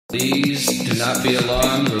Please do not be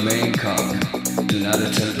alarmed, remain calm. Do not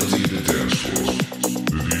attempt to leave the dance floor.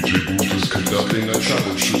 The DJ booth is conducting a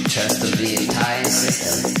troubleshoot test of the entire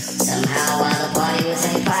system. Somehow, while the party was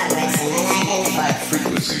in progress, an unidentified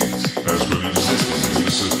frequency has been existing in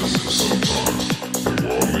the system for some time. And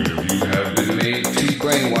while many of you have been made too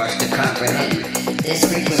brainwashed to comprehend, this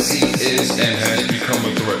frequency is and has become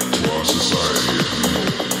a threat to our society.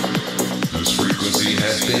 This frequency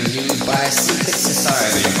has been used by a secret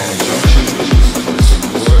society in conjunction with to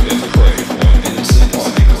lure and prey on innocent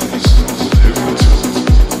particles with hypnotism,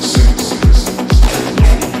 symbolism,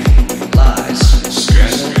 lies,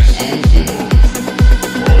 scandal, and evil.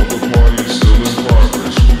 While the party is still in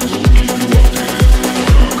progress, we will keep you updated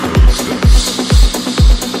on our current steps.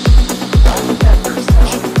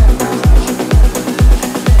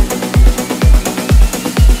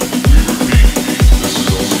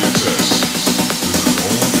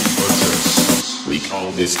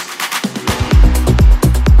 This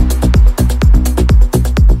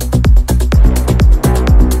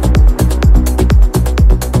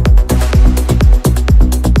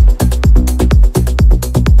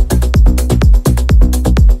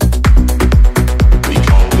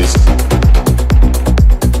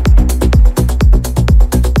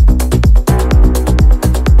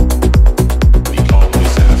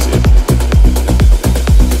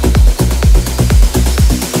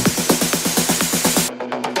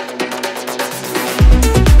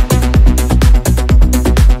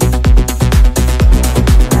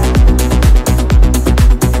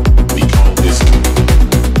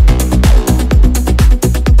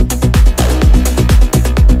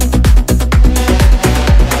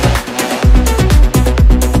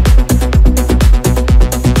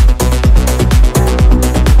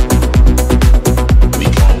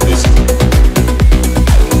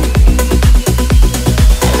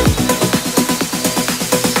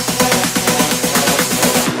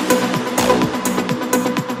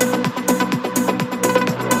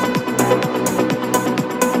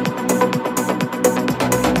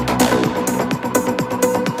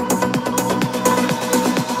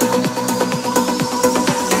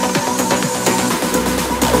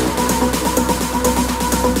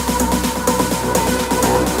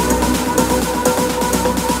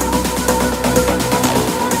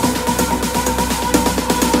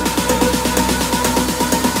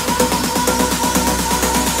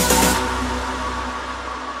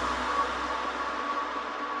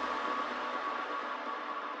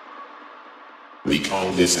we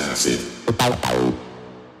call this acid.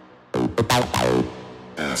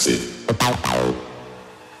 Acid. We call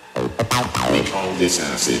this acid. Acid. We call this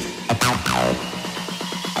acid.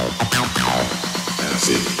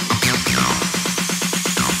 Acid.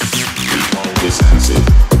 We call this acid. This acid.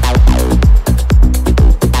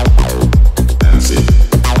 Acid.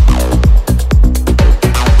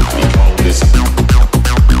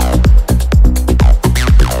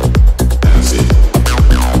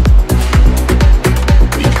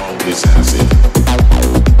 We call this acid.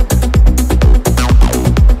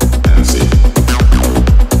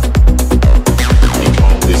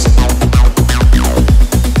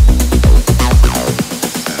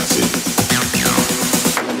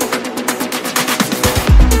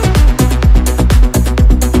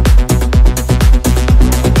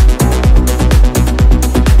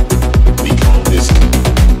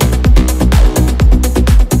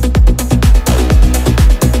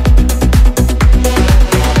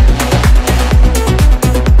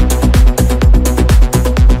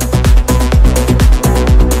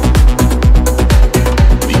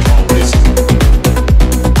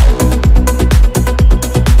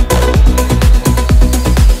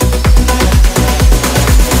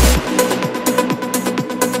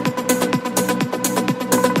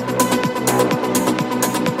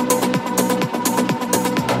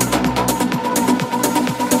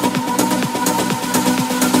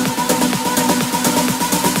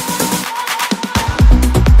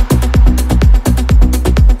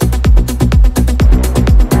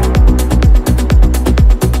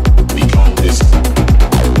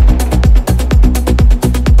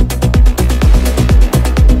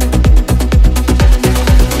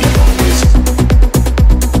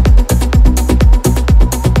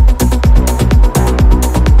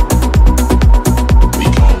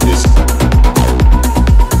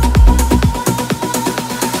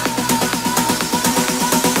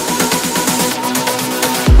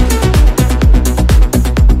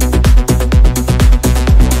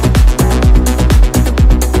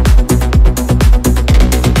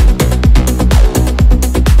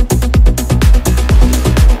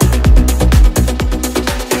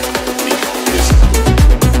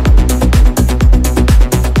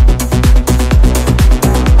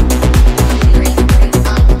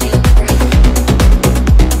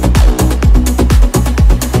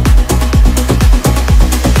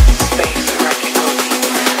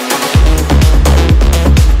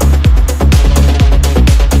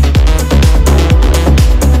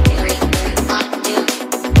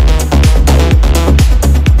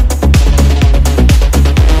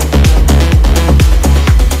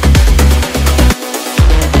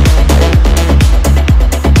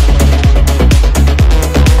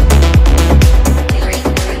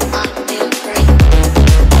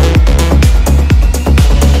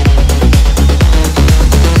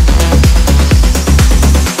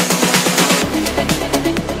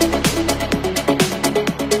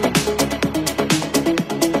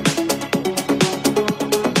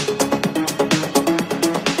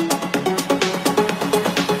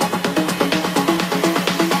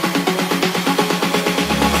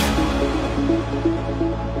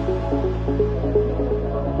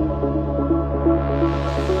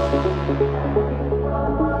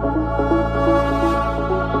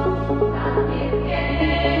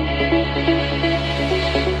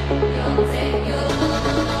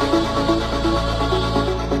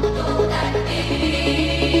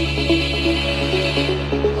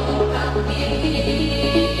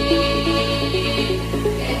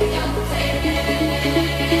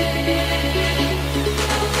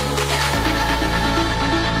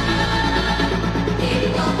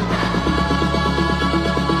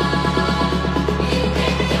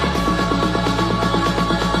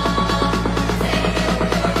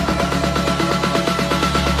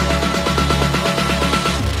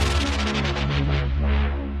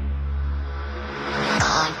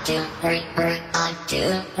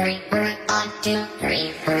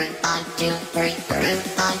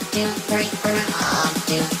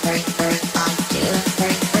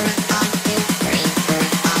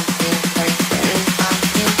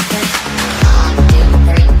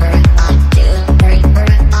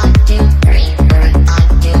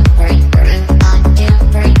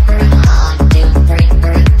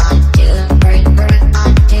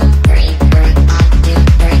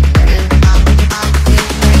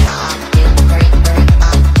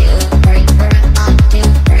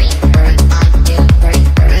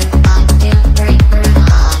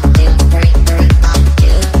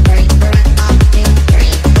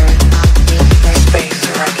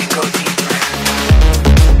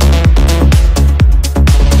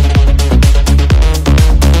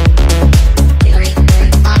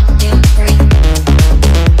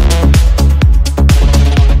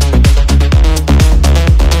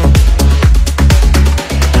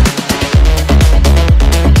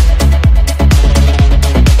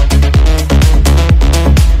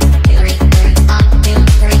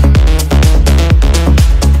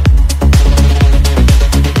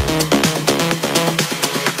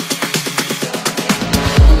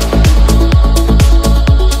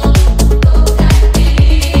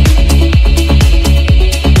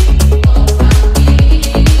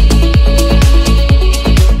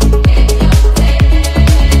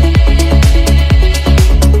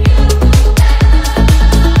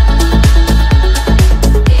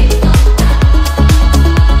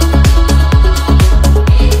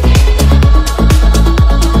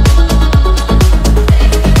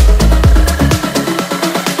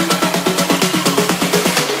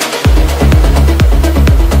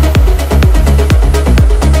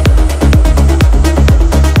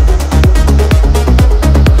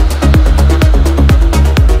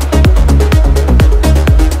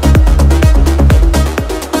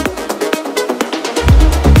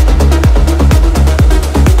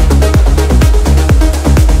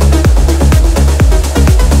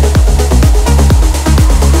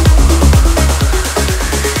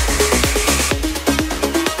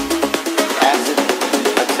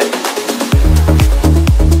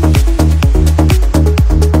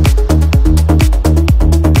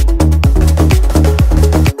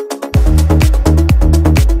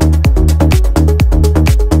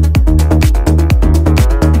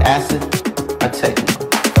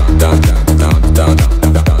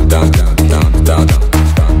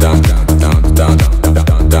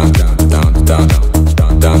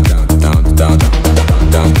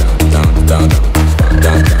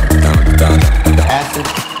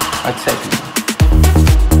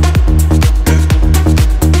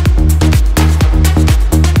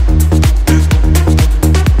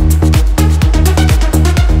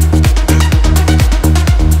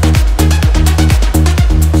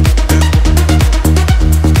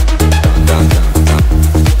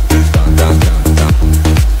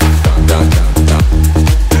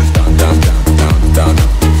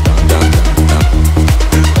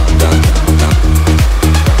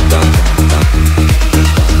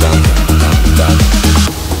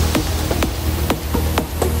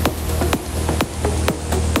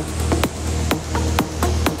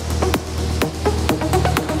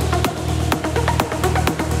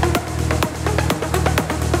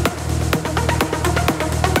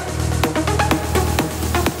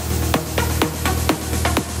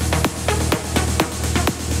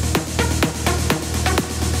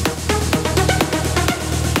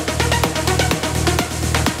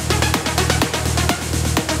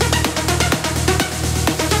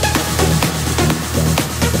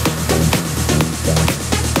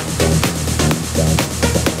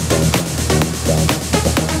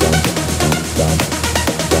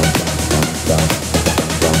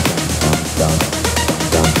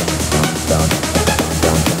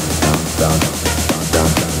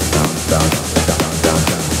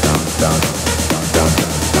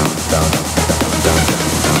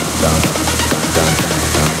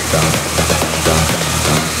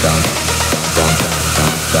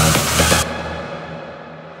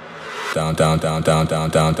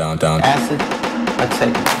 Acid, I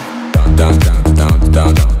take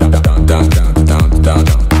it.